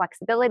want more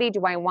flexibility?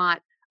 Do I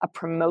want a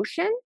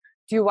promotion?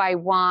 Do I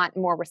want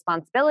more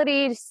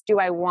responsibilities? Do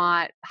I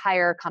want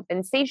higher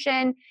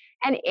compensation?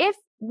 And if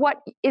what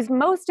is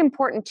most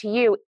important to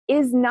you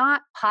is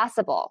not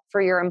possible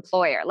for your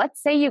employer,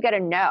 let's say you get a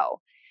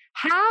no,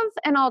 have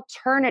an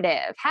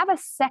alternative, have a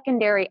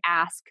secondary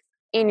ask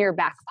in your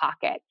back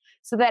pocket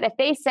so that if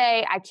they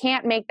say, I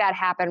can't make that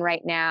happen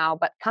right now,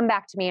 but come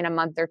back to me in a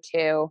month or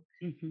two,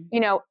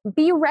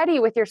 be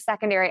ready with your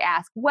secondary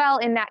ask. Well,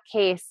 in that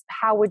case,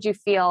 how would you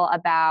feel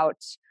about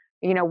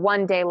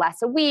 1 day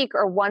less a week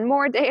or 1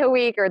 more day a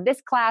week or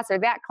this class or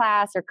that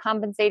class or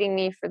compensating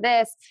me for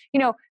this,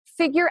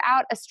 figure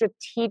out a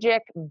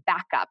strategic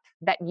backup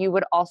that you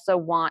would also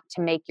want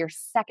to make your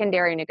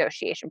secondary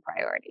negotiation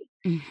priority.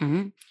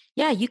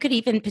 Yeah, you could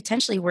even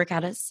potentially work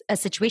out a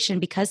situation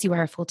because you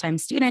are a full-time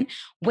student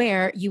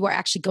where you are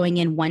actually going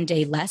in 1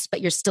 day less, but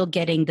you're still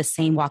getting the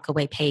same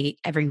walkaway pay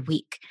every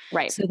week.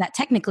 Right. So that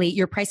technically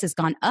your price has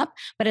gone up,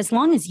 but as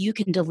long as you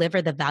can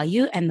deliver the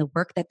value and the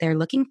work that they're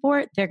looking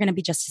for, they're going to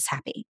be just as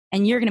happy.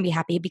 And you're going to be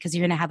happy because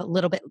you're going to have a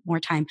little bit more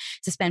time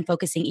to spend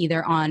focusing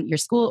either on your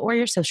school or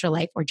your social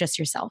life or just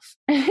yourself.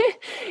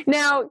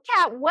 Now,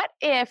 Kat, what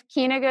if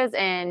Kina goes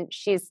in,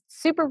 she's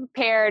super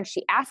prepared,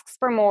 she asks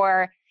for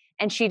more,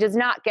 and she does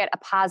not get a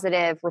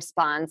positive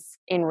response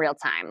in real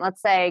time?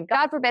 Let's say,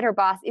 God forbid, her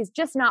boss is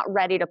just not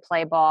ready to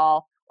play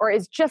ball or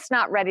is just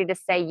not ready to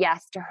say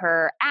yes to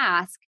her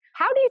ask.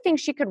 How do you think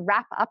she could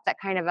wrap up that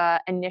kind of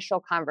a initial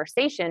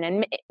conversation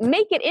and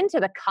make it into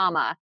the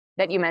comma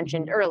that you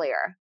mentioned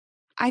earlier?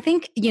 I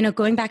think,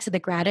 going back to the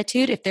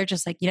gratitude, if they're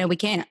just like, we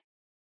can't.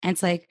 And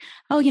it's like,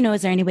 oh,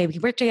 is there any way we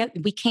can work together?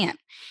 We can't.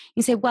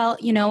 You say, well,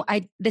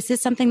 this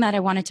is something that I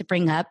wanted to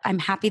bring up. I'm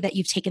happy that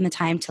you've taken the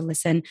time to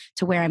listen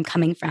to where I'm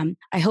coming from.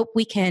 I hope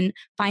we can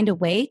find a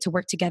way to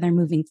work together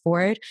moving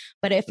forward.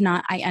 But if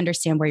not, I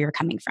understand where you're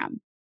coming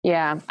from.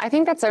 Yeah, I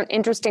think that's an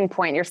interesting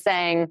point. You're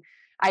saying,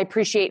 I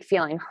appreciate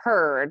feeling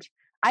heard.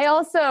 I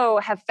also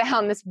have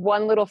found this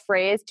one little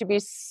phrase to be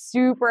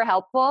super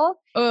helpful.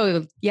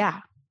 Oh, yeah.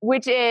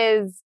 Which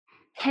is,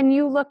 can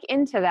you look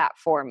into that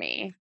for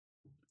me?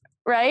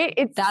 Right?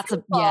 It's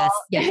simple.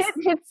 Yes.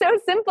 It's so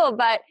simple,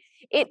 but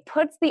it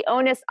puts the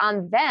onus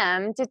on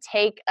them to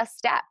take a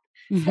step.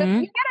 Mm-hmm. So if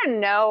you get a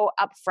no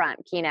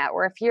upfront, Kina,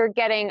 or if you're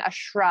getting a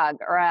shrug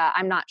or a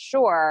I'm not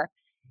sure,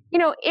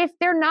 if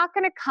they're not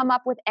going to come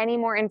up with any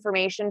more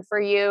information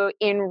for you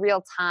in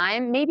real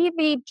time, maybe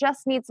they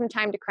just need some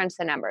time to crunch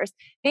the numbers.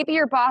 Maybe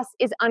your boss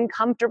is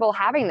uncomfortable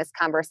having this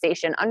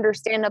conversation,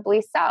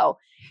 understandably so.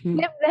 Mm-hmm.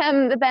 Give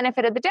them the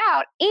benefit of the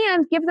doubt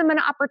and give them an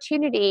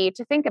opportunity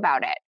to think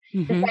about it.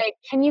 Mm-hmm. To say,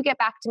 can you get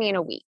back to me in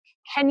a week?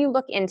 Can you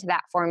look into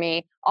that for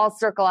me? I'll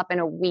circle up in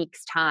a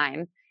week's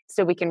time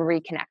so we can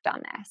reconnect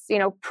on this.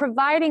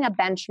 Providing a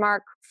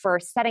benchmark for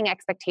setting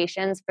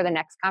expectations for the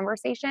next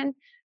conversation,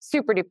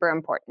 super duper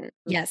important.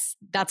 Yes,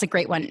 that's a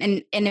great one.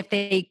 And if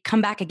they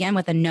come back again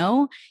with a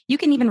no, you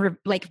can even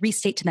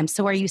restate to them.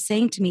 So are you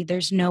saying to me,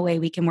 there's no way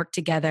we can work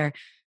together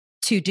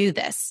to do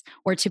this,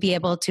 or to be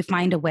able to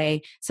find a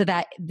way so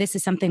that this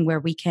is something where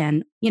we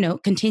can,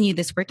 continue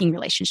this working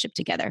relationship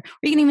together? Or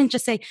you can even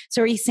just say,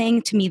 so are you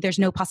saying to me, there's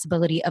no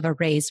possibility of a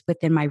raise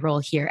within my role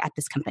here at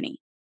this company?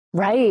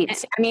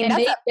 Right.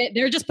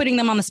 They're just putting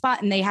them on the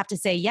spot and they have to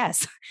say,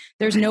 yes,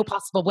 there's no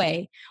possible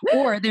way.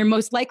 Or they're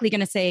most likely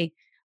going to say,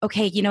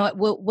 okay, you know what,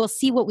 we'll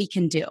see what we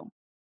can do.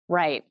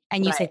 Right.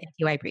 And you say, thank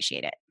you, I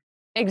appreciate it.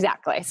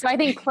 Exactly. So I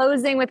think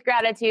closing with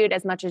gratitude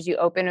as much as you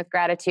open with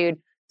gratitude,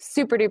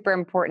 super duper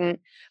important.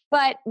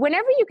 But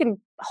whenever you can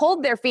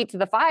hold their feet to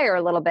the fire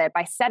a little bit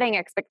by setting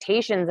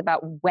expectations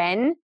about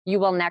when you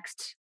will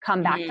next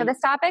come back to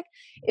this topic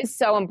is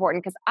so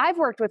important, because I've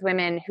worked with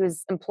women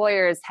whose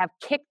employers have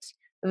kicked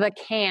the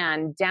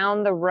can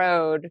down the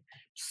road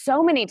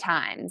so many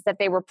times that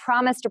they were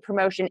promised a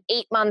promotion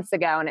 8 months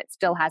ago and it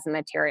still hasn't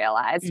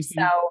materialized.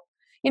 Mm-hmm.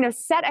 So,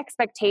 set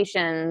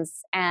expectations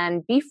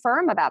and be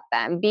firm about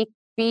them.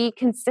 Be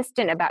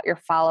consistent about your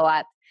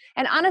follow-up.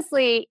 And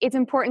honestly, it's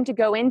important to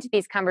go into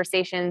these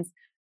conversations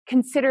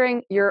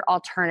considering your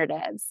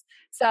alternatives.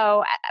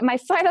 So my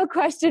final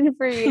question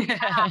for you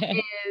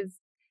is,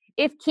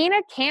 if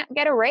Kina can't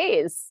get a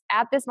raise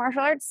at this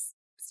martial arts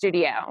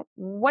studio,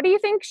 what do you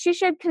think she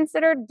should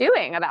consider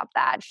doing about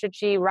that? Should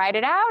she write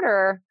it out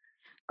or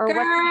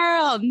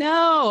Girl,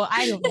 no,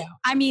 I don't know.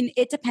 I mean,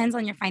 it depends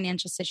on your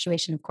financial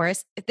situation, of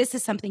course. If this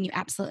is something you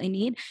absolutely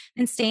need,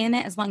 then stay in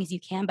it as long as you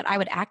can. But I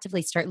would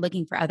actively start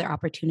looking for other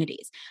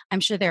opportunities.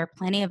 I'm sure there are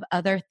plenty of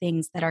other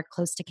things that are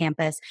close to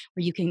campus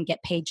where you can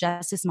get paid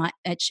just as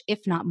much,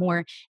 if not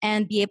more,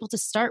 and be able to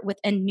start with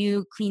a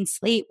new clean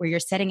slate where you're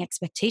setting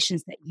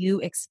expectations that you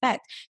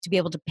expect to be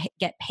able to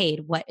get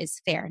paid what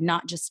is fair,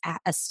 not just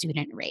at a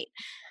student rate.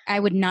 I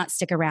would not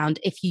stick around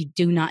if you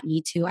do not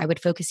need to. I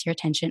would focus your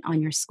attention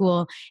on your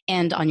school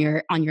and on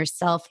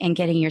yourself and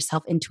getting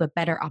yourself into a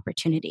better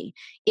opportunity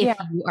if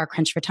you are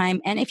crunched for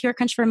time. And if you're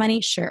crunched for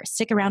money, sure,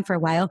 stick around for a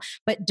while,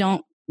 but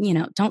don't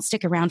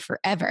stick around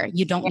forever.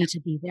 You don't need to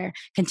be there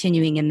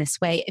continuing in this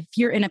way. If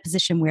you're in a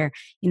position where,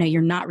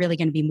 you're not really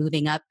going to be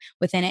moving up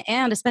within it,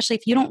 and especially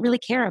if you don't really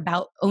care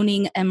about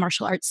owning a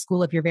martial arts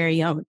school of your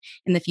very own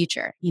in the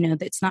future,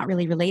 that's not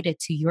really related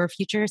to your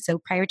future. So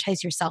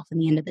prioritize yourself in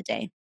the end of the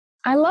day.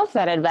 I love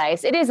that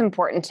advice. It is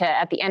important to,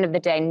 at the end of the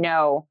day,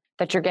 know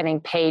that you're getting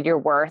paid your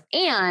worth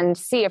and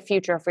see a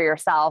future for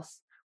yourself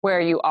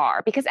where you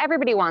are, because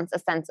everybody wants a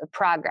sense of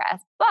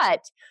progress.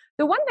 But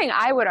the one thing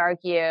I would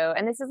argue,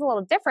 and this is a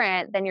little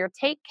different than your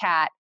take,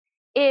 Kat,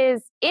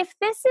 is if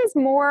this is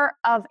more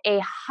of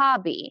a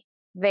hobby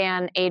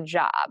than a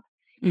job,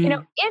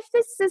 if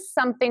this is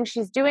something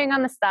she's doing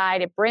on the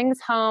side, it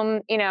brings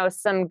home,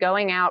 some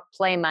going out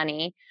play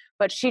money,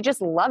 but she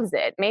just loves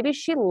it. Maybe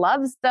she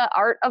loves the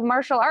art of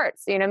martial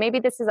arts. Maybe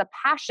this is a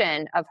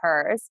passion of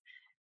hers.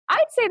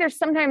 I'd say there's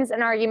sometimes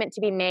an argument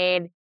to be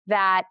made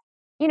that,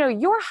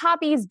 your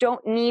hobbies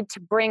don't need to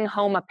bring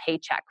home a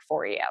paycheck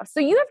for you. So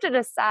you have to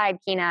decide,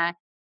 Kina,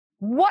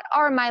 what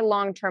are my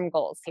long-term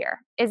goals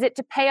here? Is it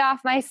to pay off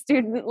my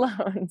student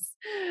loans?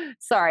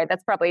 Sorry,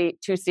 that's probably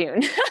too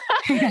soon to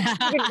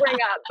bring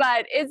up.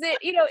 But is it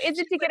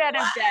to get out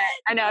of debt?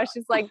 I know,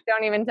 she's like,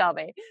 don't even tell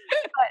me.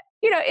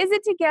 But, is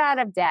it to get out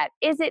of debt?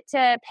 Is it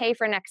to pay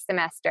for next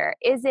semester?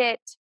 Is it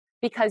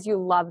because you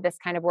love this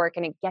kind of work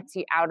and it gets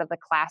you out of the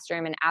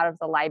classroom and out of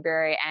the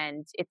library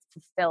and it's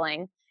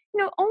fulfilling?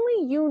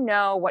 Only you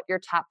know what your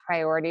top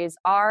priorities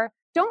are.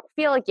 Don't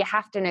feel like you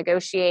have to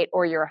negotiate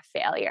or you're a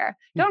failure.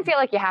 Don't feel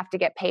like you have to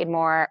get paid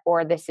more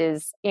or this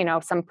is,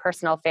 some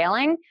personal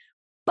failing.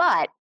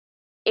 But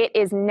it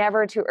is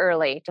never too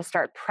early to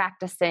start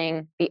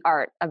practicing the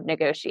art of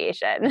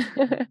negotiation.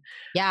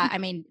 Yeah, I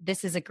mean,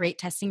 this is a great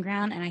testing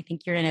ground. And I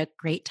think you're in a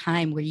great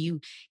time where you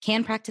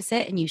can practice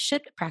it and you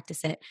should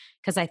practice it.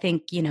 Because I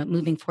think,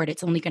 moving forward,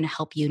 it's only going to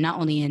help you not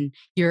only in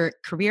your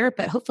career,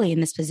 but hopefully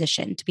in this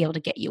position to be able to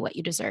get you what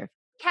you deserve.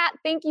 Kat,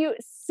 thank you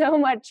so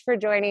much for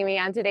joining me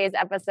on today's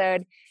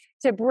episode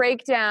to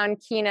break down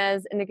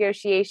Kina's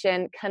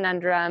negotiation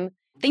conundrum.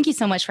 Thank you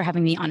so much for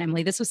having me on,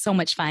 Emily. This was so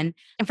much fun.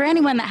 And for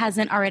anyone that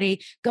hasn't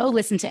already, go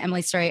listen to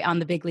Emily's story on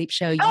the Big Leap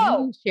Show.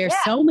 You share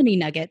so many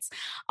nuggets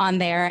on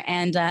there.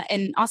 And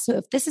also,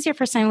 if this is your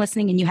first time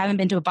listening and you haven't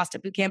been to a Bossed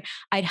Up Bootcamp,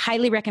 I'd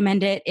highly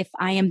recommend it. If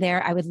I am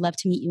there, I would love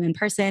to meet you in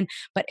person.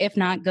 But if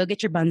not, go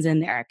get your buns in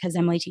there because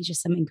Emily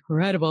teaches some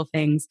incredible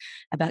things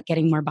about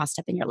getting more bossed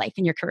up in your life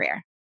and your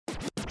career.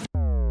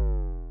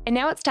 And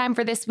now it's time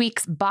for this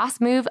week's Boss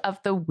Move of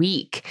the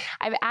Week.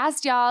 I've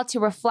asked y'all to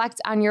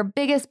reflect on your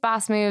biggest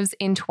boss moves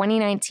in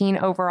 2019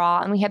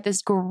 overall, and we had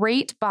this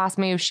great boss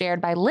move shared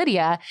by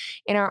Lydia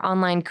in our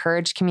online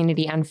Courage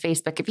community on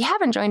Facebook. If you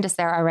haven't joined us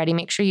there already,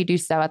 make sure you do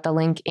so at the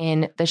link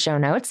in the show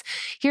notes.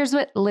 Here's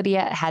what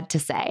Lydia had to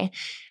say.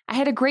 I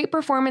had a great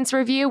performance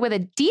review with a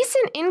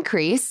decent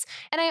increase,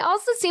 and I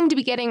also seem to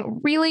be getting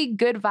really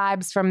good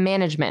vibes from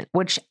management,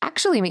 which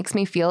actually makes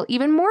me feel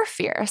even more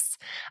fierce.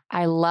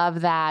 I love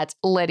that,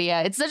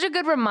 Lydia. It's such a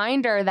good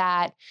reminder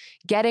that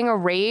getting a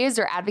raise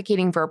or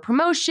advocating for a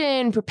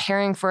promotion,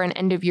 preparing for an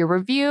end-of-year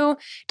review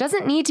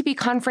doesn't need to be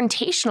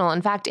confrontational.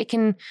 In fact, it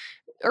can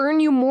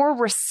earn you more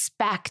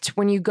respect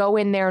when you go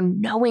in there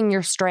knowing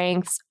your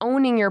strengths,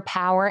 owning your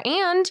power,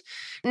 and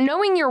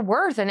knowing your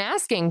worth and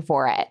asking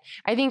for it.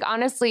 I think,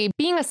 honestly,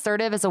 being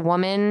assertive as a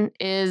woman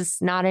is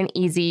not an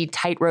easy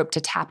tightrope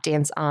to tap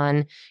dance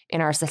on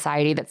in our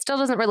society that still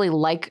doesn't really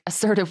like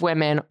assertive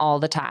women all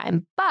the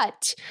time.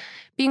 But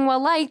being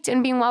well-liked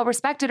and being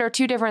well-respected are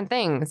two different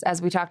things,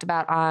 as we talked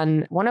about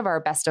on one of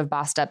our Best of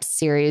Bossed Up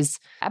series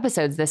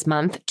episodes this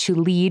month, To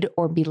Lead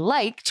or Be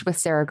Liked with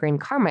Sarah Green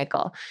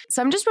Carmichael.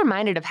 So I'm just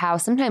reminded of how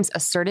sometimes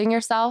asserting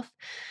yourself,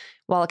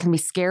 while it can be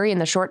scary in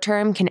the short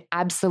term, can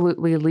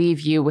absolutely leave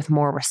you with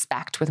more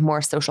respect, with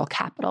more social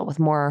capital, with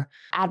more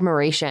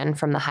admiration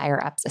from the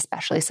higher ups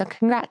especially. So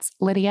congrats,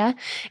 Lydia.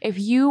 If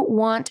you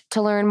want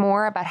to learn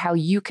more about how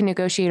you can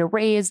negotiate a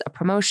raise, a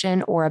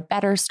promotion, or a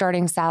better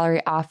starting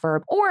salary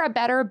offer, or a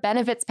better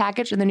benefits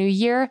package in the new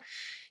year,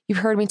 you've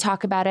heard me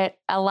talk about it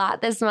a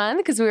lot this month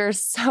because we are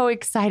so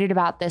excited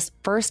about this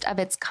first of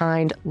its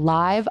kind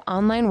live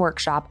online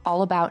workshop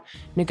all about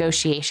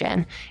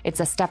negotiation.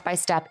 It's a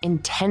step-by-step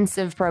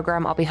intensive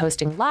program I'll be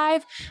hosting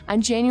live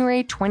on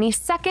January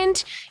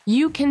 22nd.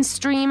 You can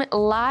stream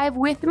live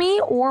with me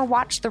or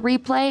watch the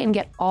replay and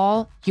get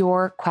all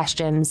your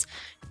questions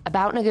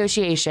about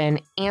negotiation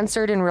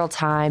answered in real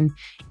time,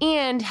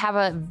 and have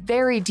a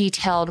very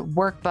detailed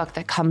workbook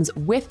that comes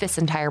with this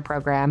entire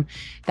program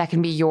that can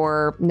be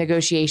your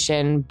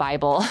negotiation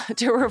Bible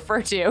to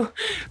refer to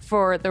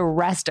for the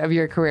rest of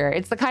your career.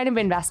 It's the kind of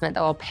investment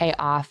that will pay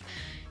off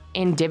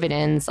in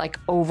dividends like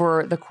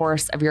over the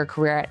course of your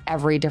career at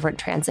every different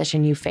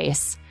transition you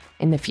face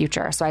in the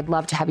future. So I'd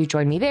love to have you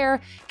join me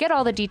there. Get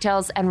all the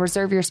details and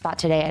reserve your spot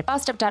today at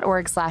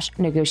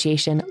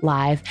bossedup.org/negotiation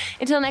live.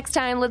 Until next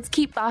time, let's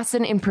keep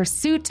bossin' in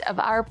pursuit of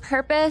our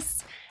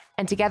purpose,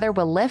 and together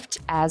we'll lift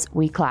as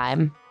we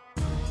climb.